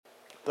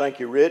Thank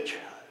you, Rich.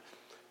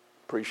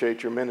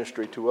 Appreciate your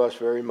ministry to us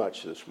very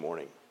much this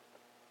morning.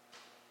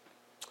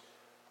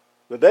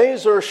 The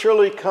days are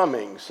surely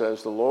coming,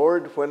 says the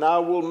Lord, when I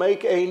will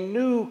make a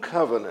new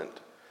covenant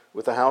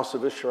with the house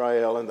of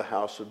Israel and the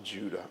house of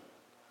Judah.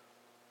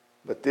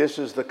 But this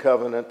is the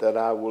covenant that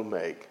I will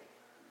make.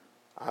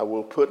 I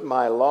will put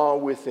my law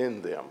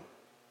within them,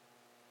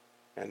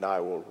 and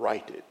I will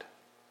write it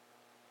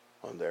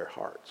on their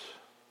hearts.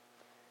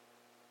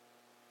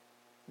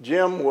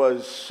 Jim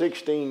was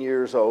 16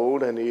 years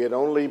old, and he had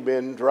only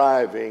been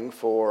driving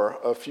for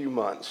a few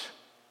months.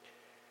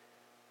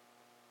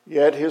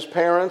 Yet his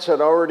parents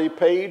had already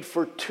paid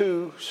for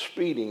 2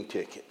 speeding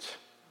tickets.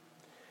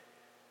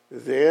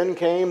 Then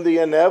came the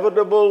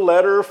inevitable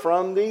letter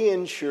from the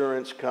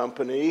insurance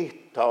company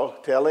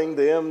telling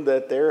them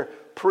that their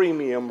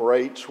premium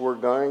rates were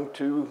going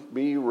to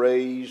be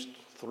raised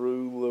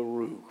through the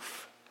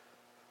roof.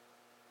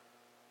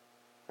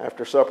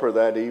 After supper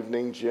that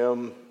evening,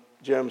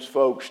 Jim's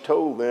folks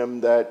told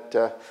them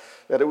that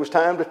it was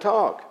time to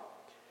talk.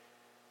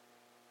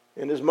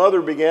 And his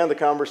mother began the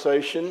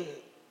conversation.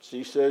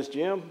 She says,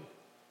 "Jim,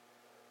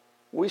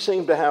 we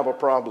seem to have a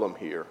problem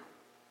here.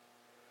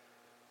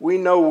 We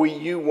know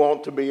you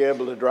want to be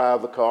able to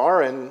drive the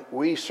car, and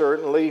we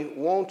certainly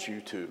want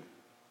you to.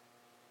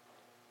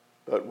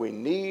 But we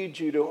need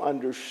you to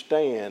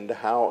understand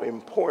how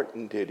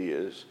important it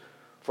is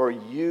for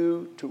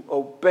you to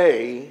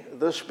obey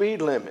the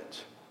speed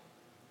limits."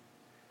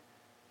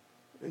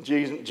 And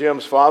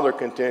Jim's father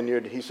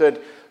continued. He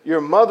said,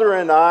 "Your mother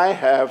and I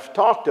have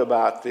talked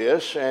about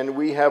this, and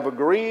we have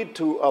agreed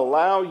to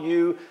allow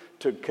you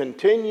to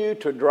continue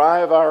to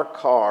drive our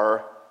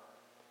car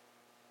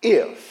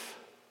if,"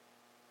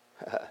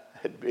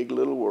 that big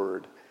little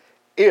word,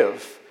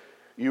 "if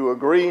you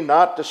agree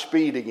not to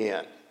speed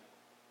again.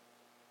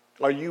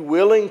 Are you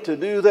willing to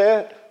do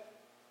that?"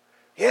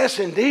 "Yes,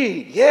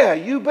 indeed. Yeah,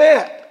 you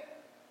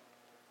bet."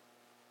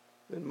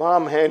 And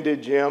Mom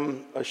handed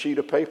Jim a sheet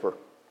of paper.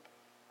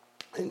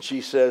 And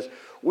she says,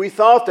 "We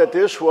thought that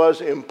this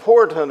was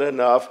important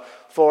enough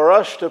for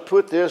us to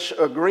put this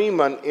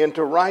agreement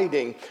into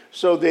writing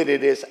so that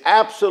it is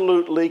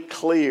absolutely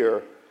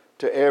clear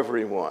to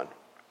everyone."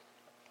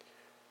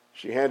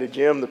 She handed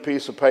Jim the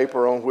piece of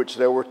paper on which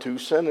there were 2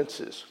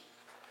 sentences.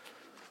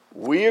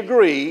 "We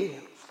agree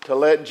to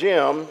let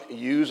Jim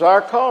use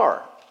our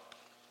car."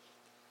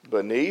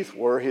 Beneath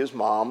were his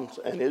mom's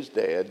and his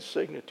dad's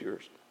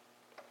signatures.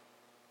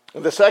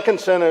 And the second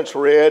sentence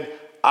read,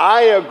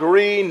 "I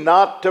agree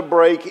not to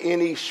break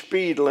any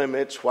speed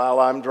limits while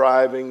I'm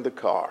driving the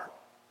car."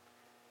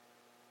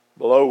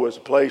 Below was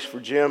a place for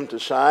Jim to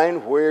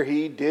sign, where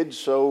he did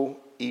so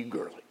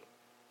eagerly.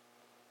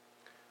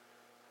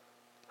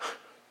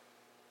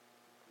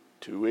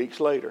 2 weeks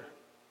later,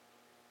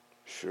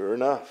 sure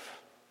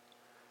enough,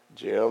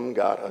 Jim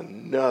got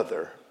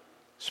another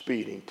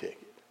speeding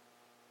ticket.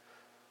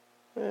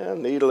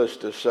 And needless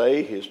to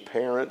say, his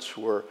parents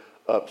were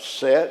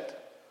upset,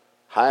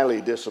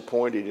 highly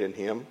disappointed in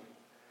him.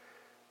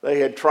 They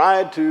had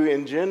tried to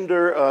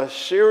engender a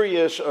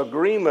serious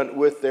agreement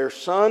with their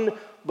son,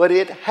 but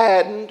it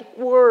hadn't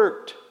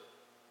worked.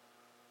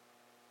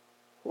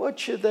 What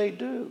should they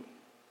do?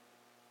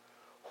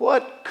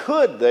 What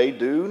could they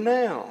do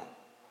now?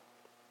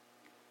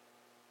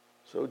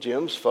 So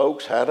Jim's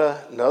folks had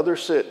another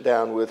sit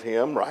down with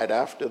him right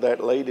after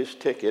that latest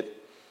ticket.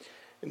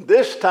 And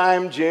this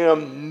time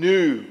Jim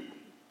knew.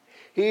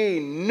 He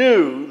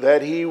knew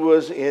that he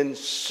was in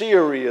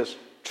serious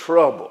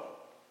trouble.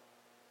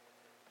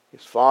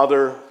 His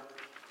father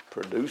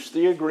produced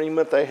the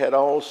agreement they had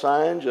all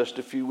signed just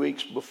a few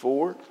weeks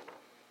before,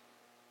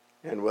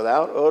 and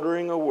without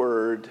uttering a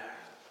word,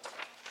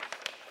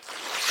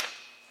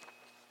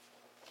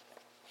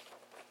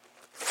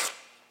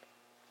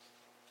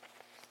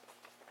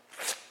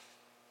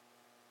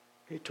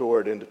 he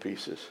tore it into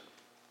pieces.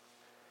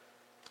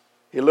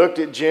 He looked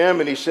at Jim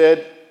and he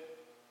said,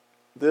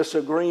 "This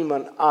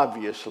agreement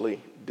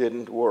obviously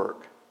didn't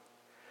work.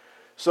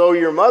 So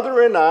your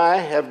mother and I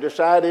have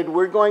decided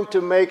we're going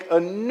to make a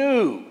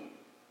new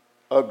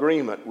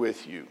agreement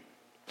with you.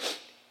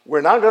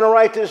 We're not going to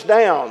write this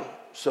down,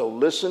 so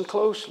listen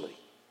closely."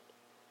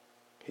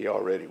 He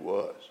already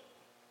was.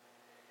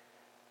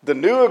 "The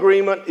new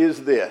agreement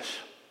is this.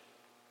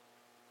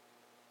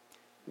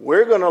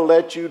 We're going to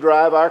let you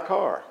drive our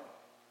car,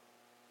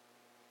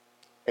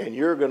 and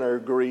you're going to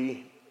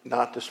agree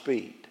not to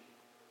speed."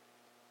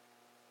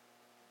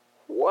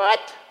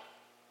 What?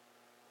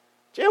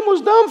 Jim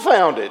was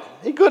dumbfounded.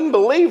 He couldn't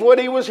believe what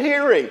he was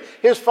hearing.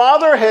 His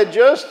father had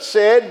just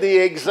said the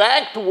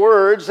exact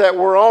words that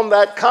were on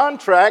that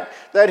contract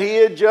that he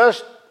had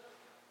just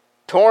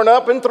torn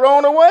up and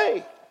thrown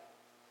away.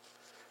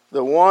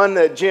 The one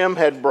that Jim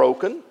had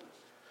broken.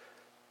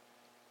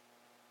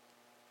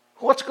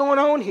 What's going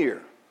on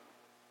here?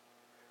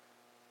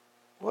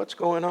 What's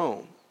going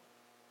on?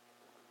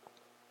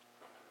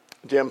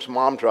 Jim's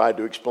mom tried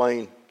to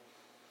explain.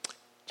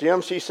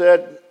 "Jim," she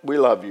said, "we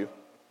love you.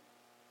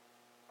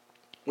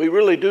 We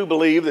really do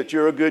believe that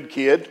you're a good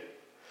kid.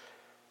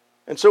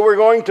 And so we're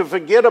going to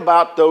forget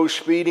about those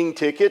speeding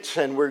tickets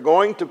and we're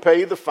going to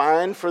pay the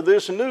fine for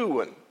this new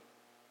one.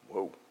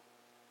 Whoa.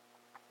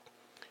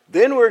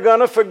 Then we're going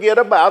to forget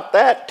about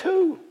that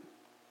too.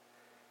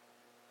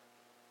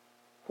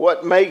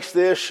 What makes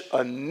this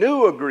a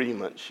new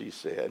agreement, she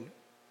said,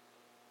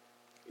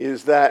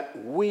 is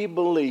that we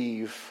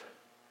believe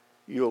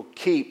you'll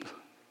keep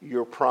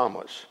your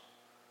promise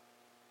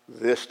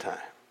this time.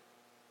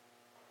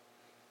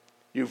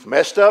 You've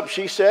messed up,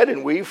 she said,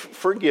 and we've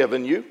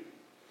forgiven you.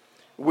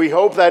 We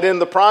hope that in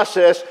the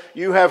process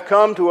you have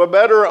come to a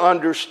better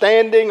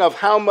understanding of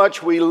how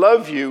much we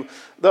love you.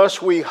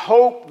 Thus, we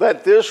hope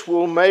that this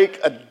will make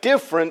a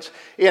difference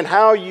in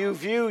how you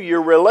view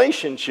your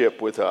relationship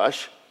with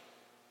us,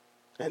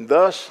 and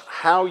thus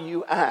how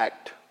you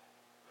act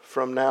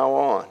from now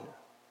on.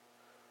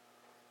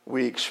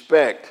 We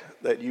expect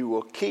that you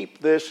will keep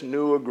this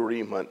new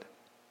agreement,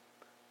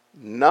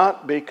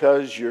 not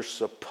because you're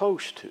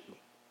supposed to,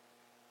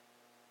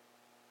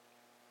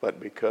 but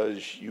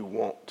because you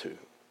want to.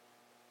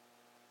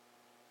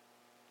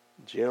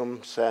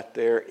 Jim sat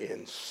there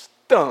in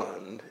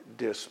stunned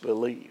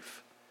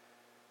disbelief.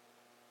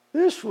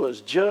 This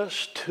was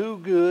just too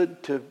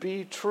good to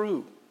be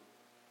true.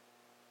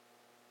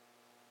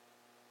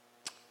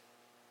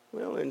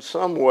 Well, in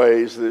some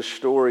ways, this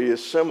story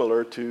is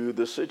similar to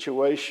the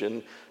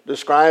situation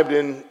described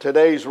in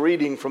today's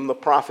reading from the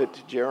prophet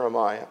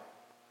Jeremiah.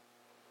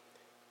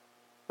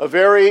 A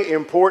very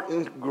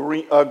important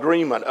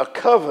agreement, a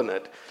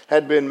covenant,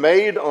 had been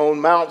made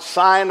on Mount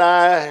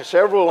Sinai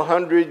several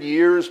hundred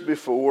years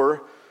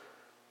before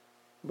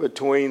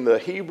between the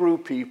Hebrew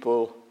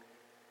people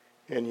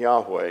and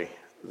Yahweh,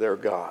 their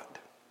God.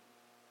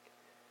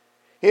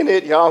 In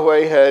it,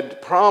 Yahweh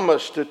had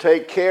promised to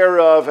take care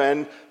of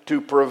and to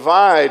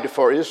provide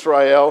for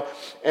Israel,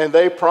 and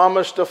they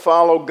promised to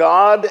follow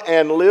God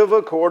and live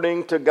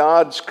according to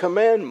God's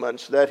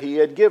commandments that he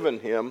had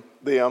given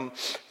them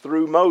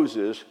through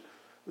Moses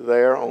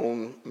there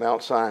on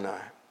Mount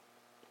Sinai.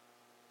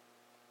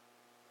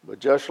 But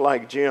just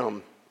like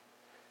Jim,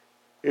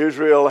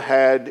 Israel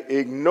had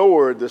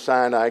ignored the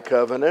Sinai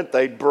covenant.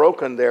 They'd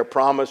broken their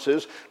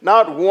promises,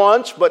 not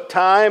once, but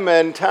time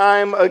and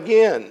time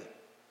again.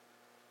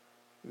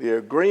 The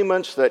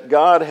agreements that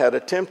God had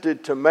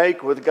attempted to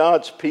make with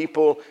God's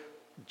people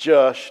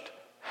just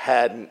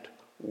hadn't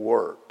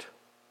worked.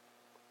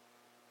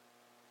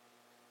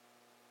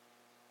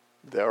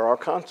 There are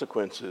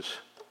consequences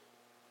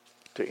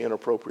to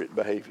inappropriate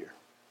behavior.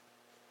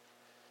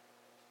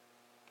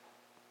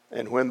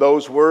 And when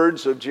those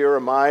words of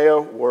Jeremiah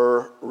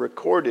were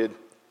recorded,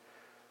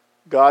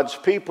 God's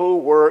people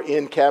were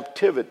in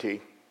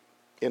captivity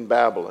in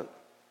Babylon.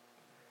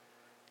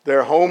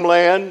 Their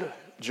homeland,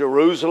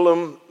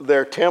 Jerusalem,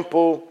 their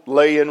temple,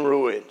 lay in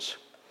ruins.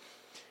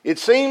 It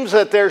seems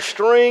that their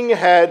string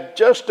had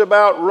just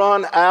about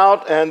run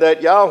out and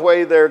that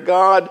Yahweh, their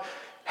God,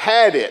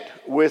 had it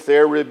with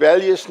their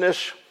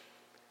rebelliousness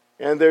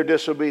and their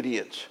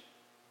disobedience.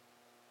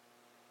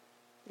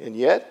 And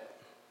yet,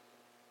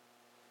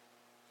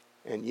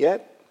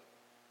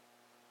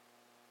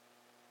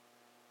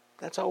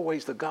 that's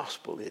always the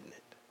gospel, isn't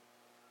it?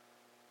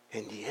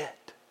 And yet,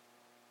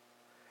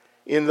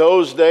 in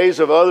those days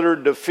of utter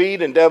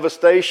defeat and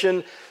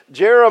devastation,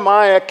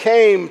 Jeremiah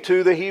came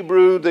to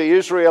the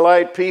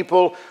Israelite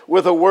people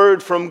with a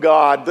word from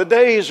God. The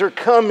days are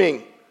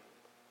coming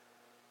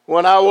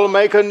when I will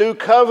make a new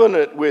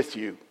covenant with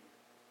you.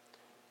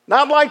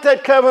 Not like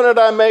that covenant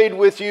I made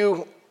with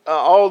you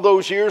all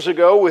those years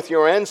ago with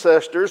your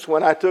ancestors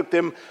when I took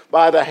them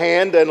by the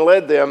hand and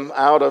led them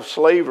out of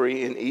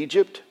slavery in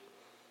Egypt.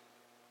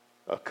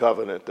 A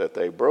covenant that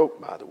they broke,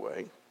 by the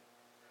way.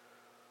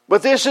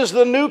 But this is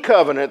the new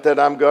covenant that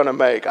I'm going to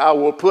make. I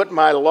will put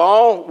my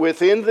law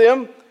within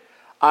them.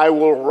 I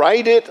will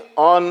write it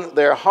on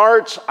their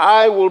hearts.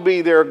 I will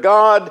be their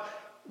God.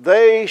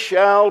 They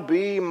shall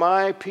be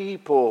my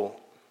people.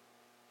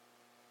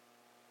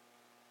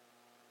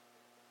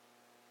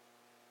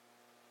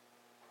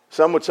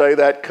 Some would say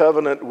that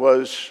covenant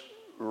was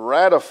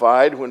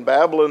ratified when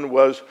Babylon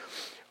was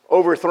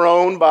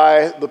overthrown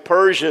by the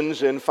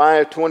Persians in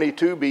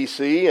 522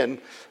 BC,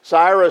 and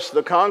Cyrus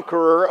the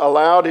Conqueror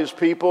allowed his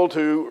people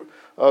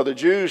the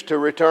Jews to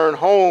return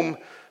home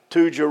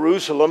to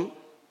Jerusalem.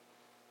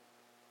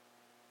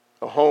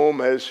 A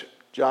home, as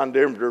John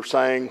Denver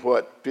sang,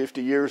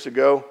 50 years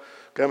ago,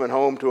 coming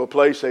home to a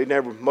place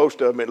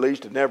most of them at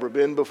least, had never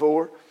been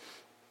before.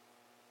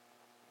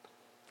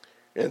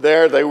 And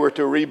there they were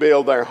to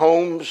rebuild their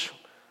homes,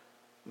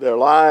 their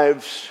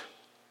lives,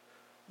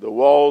 the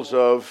walls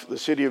of the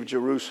city of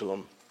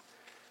Jerusalem,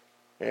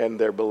 and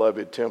their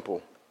beloved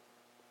temple.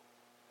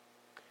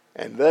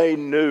 And they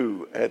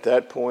knew at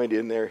that point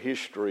in their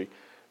history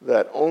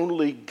that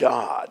only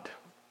God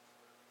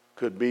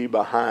could be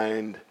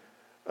behind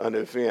an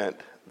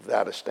event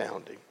that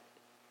astounding.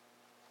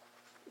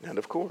 And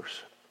of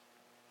course,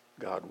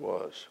 God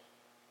was.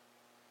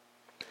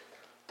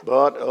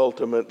 But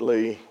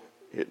ultimately,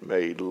 it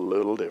made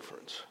little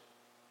difference.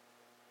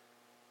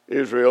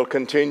 Israel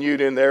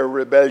continued in their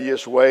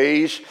rebellious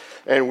ways,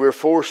 and we're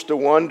forced to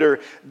wonder,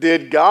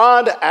 did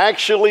God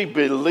actually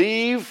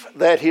believe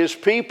that his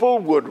people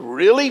would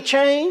really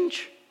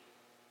change?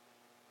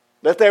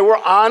 That they were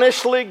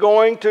honestly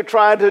going to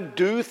try to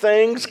do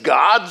things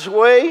God's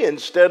way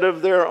instead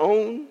of their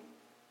own?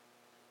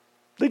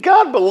 Did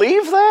God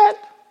believe that?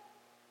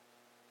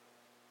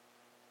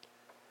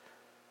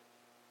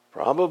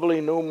 Probably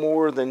no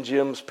more than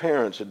Jim's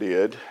parents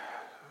did,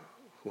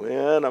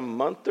 when a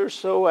month or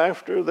so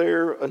after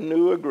their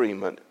new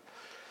agreement,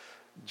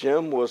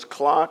 Jim was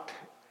clocked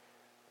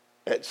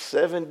at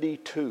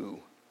 72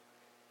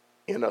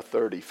 in a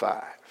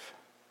 35.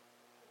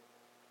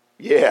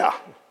 Yeah.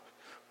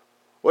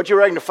 What you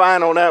reckon the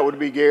fine on that would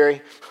be,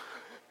 Gary?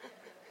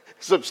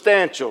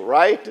 Substantial,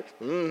 right?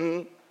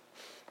 Mm-hmm.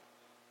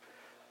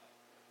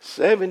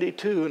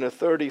 72 and a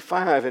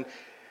 35. And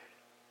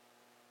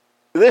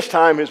this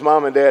time his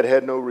mom and dad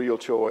had no real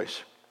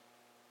choice.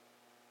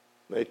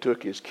 They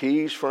took his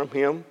keys from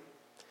him.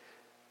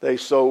 They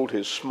sold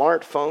his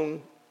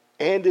smartphone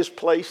and his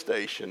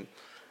PlayStation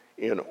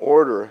in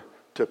order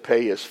to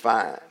pay his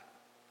fine.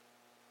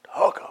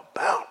 Talk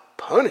about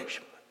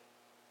punishment.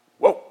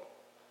 Whoa.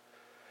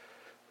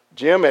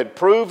 Jim had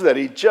proved that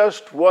he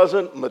just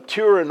wasn't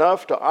mature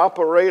enough to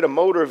operate a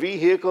motor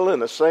vehicle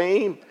in a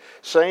sane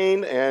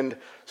and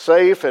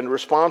safe and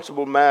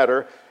responsible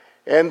manner,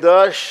 and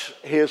thus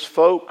his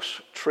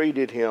folks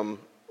treated him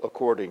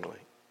accordingly.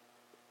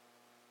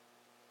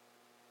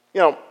 You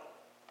know,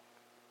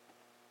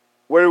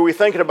 whether we're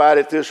thinking about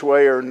it this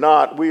way or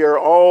not, we are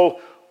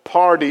all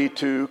party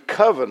to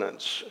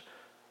covenants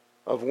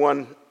of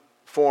one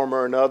form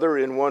or another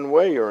in one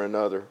way or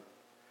another.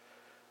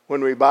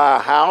 When we buy a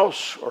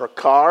house or a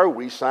car,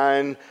 we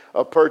sign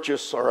a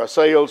purchase or a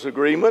sales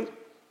agreement,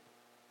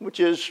 which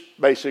is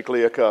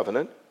basically a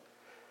covenant.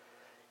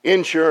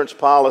 Insurance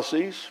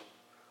policies,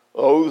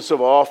 oaths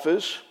of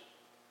office,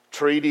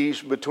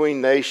 treaties between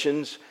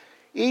nations,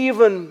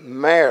 even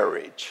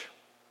marriage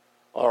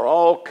are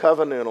all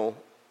covenantal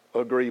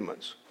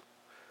agreements.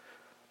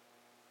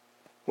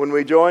 When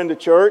we join the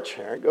church,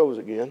 there it goes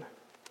again,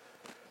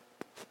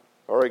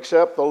 or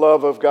accept the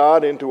love of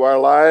God into our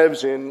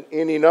lives in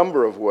any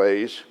number of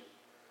ways,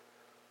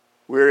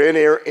 we're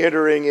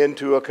entering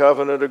into a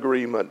covenant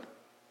agreement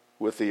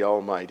with the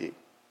Almighty.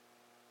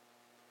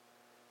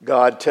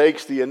 God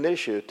takes the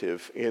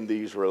initiative in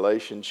these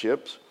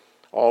relationships,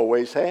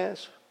 always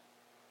has,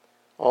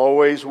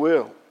 always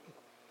will.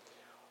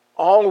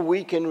 All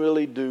we can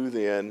really do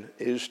then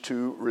is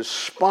to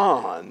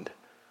respond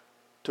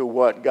to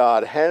what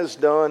God has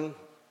done,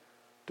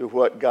 to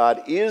what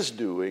God is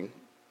doing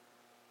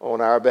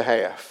on our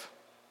behalf.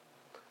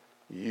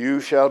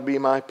 You shall be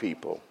my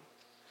people,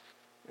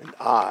 and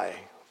I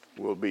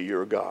will be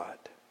your God.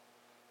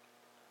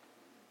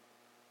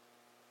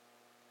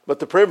 But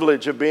the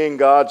privilege of being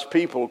God's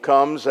people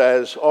comes,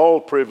 as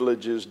all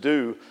privileges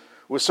do,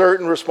 with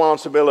certain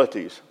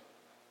responsibilities.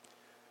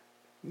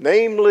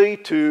 Namely,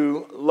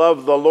 to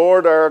love the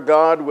Lord our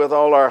God with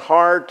all our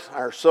heart,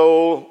 our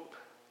soul,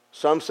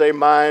 some say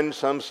mind,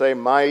 some say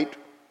might,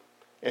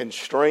 and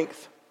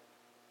strength,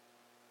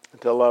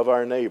 and to love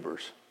our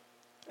neighbors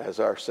as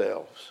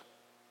ourselves.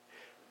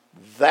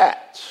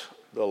 That's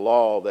the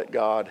law that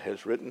God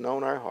has written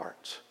on our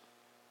hearts.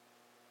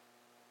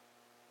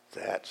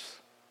 That's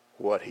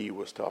what he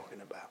was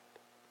talking about.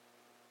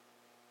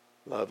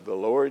 Love the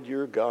Lord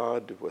your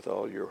God with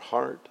all your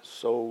heart,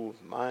 soul,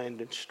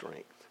 mind, and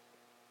strength,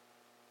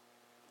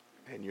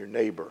 and your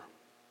neighbor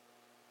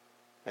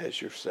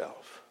as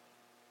yourself.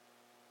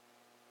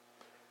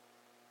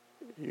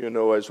 You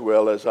know as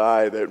well as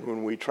I that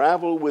when we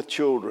travel with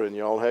children,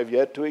 y'all have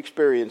yet to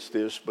experience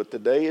this, but the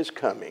day is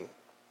coming.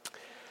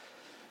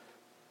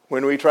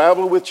 When we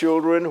travel with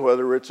children,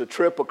 whether it's a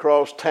trip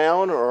across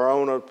town or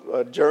on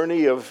a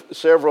journey of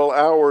several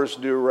hours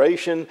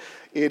duration,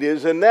 it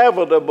is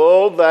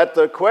inevitable that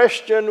the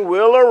question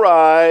will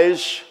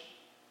arise,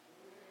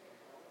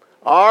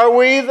 are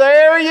we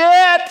there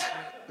yet?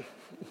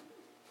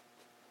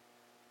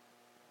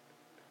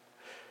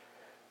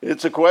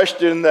 It's a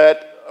question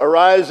that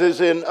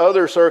arises in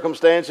other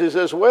circumstances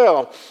as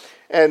well.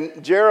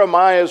 And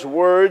Jeremiah's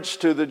words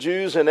to the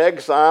Jews in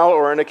exile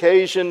are an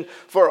occasion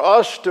for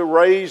us to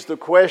raise the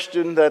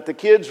question that the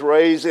kids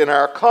raise in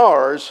our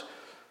cars,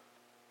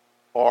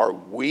 are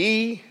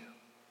we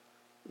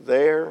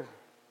there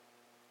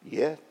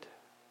yet?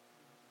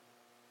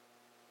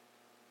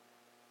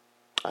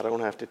 I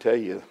don't have to tell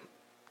you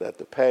that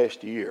the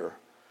past year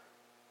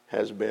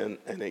has been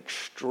an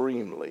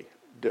extremely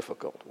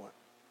difficult one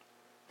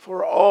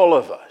for all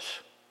of us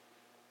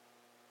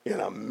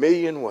in a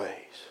million ways.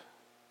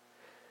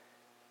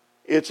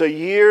 It's a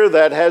year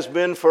that has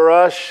been for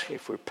us,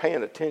 if we're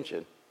paying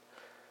attention,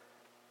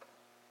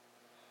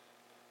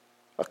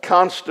 a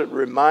constant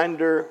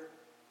reminder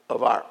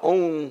of our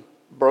own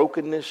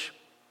brokenness,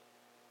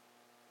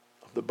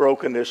 of the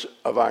brokenness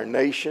of our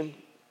nation,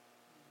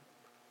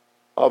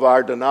 of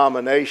our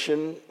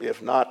denomination,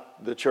 if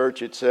not the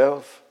church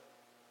itself,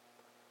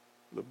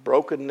 the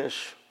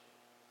brokenness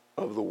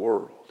of the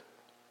world.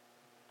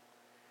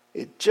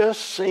 It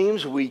just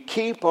seems we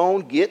keep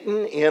on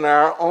getting in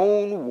our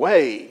own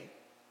way.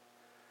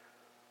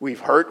 We've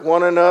hurt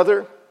one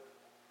another.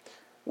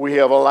 We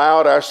have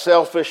allowed our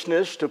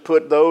selfishness to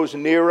put those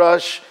near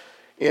us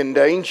in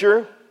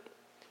danger.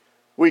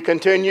 We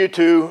continue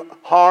to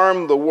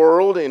harm the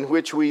world in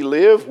which we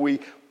live. We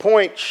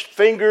point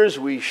fingers,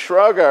 we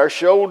shrug our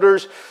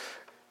shoulders,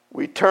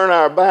 we turn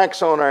our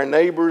backs on our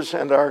neighbors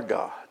and our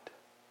God.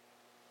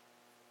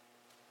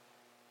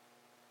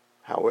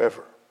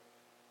 However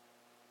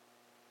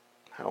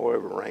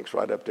ranks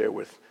right up there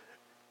with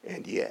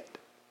and yet.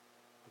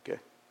 Okay?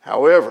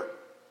 However,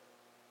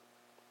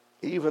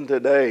 even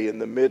today, in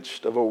the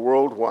midst of a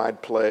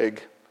worldwide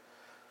plague,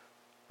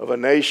 of a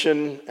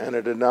nation and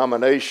a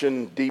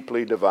denomination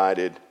deeply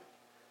divided,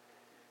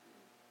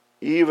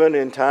 even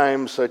in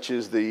times such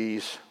as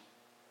these,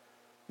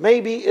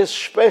 maybe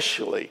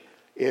especially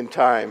in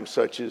times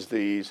such as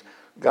these,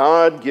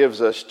 God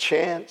gives us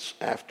chance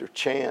after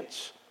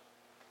chance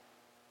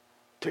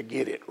to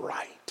get it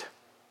right.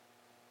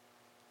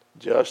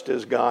 Just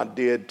as God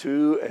did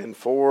to and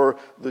for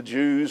the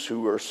Jews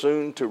who are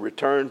soon to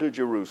return to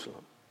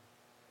Jerusalem.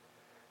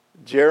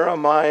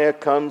 Jeremiah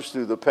comes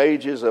through the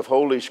pages of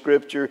Holy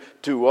Scripture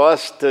to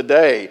us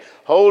today,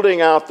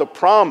 holding out the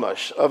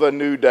promise of a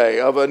new day,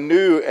 of a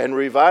new and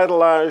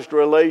revitalized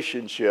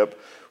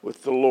relationship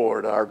with the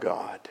Lord our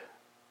God.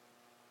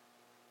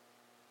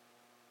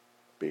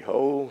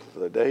 Behold,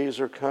 the days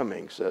are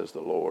coming, says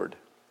the Lord,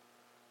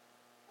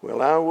 when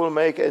I will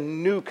make a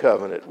new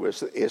covenant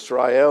with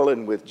Israel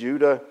and with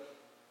Judah,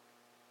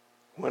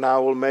 when I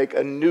will make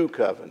a new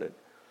covenant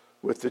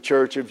with the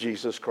church of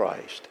Jesus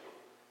Christ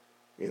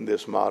in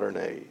this modern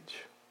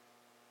age.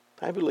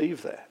 I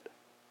believe that.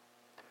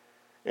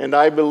 And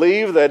I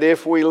believe that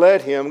if we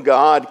let Him,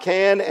 God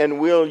can and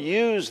will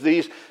use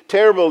these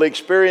terrible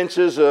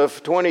experiences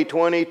of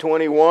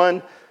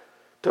 2020-21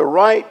 to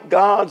write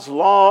God's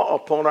law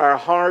upon our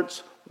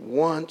hearts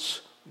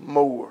once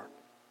more.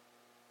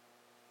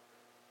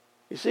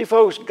 You see,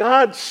 folks,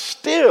 God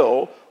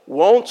still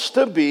wants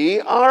to be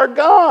our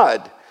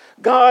God.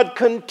 God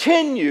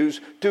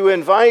continues to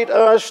invite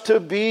us to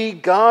be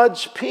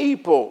God's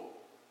people.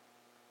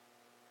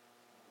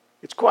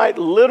 It's quite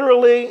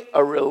literally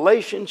a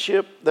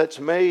relationship that's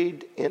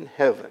made in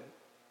heaven.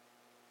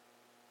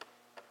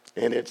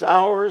 And it's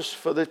ours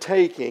for the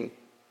taking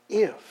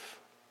if,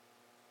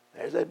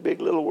 there's that big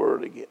little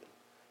word again,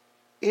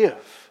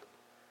 if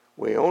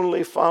we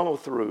only follow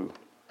through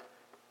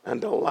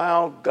and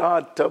allow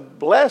God to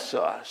bless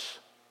us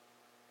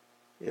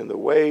in the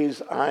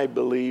ways I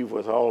believe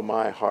with all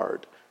my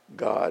heart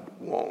God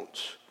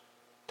wants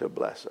to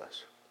bless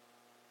us.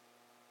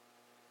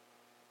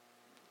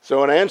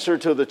 So in answer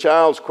to the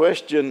child's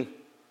question,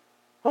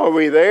 are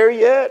we there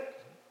yet?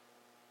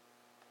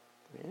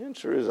 The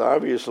answer is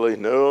obviously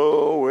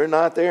no, we're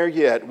not there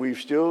yet. We've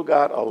still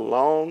got a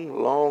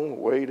long, long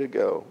way to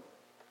go.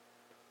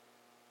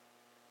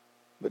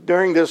 But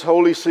during this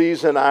holy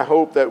season, I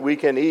hope that we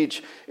can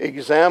each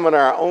examine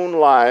our own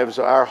lives,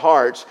 our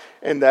hearts,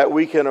 and that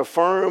we can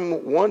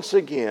affirm once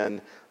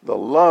again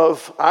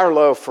our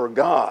love for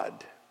God,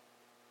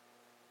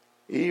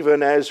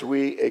 even as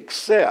we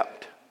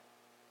accept,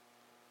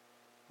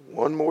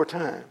 one more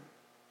time,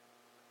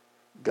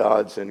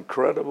 God's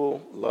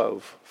incredible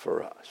love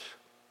for us.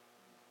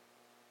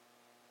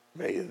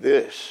 May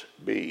this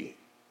be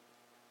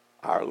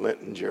our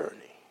Lenten journey.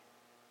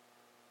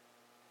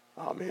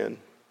 Amen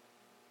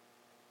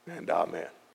and amen.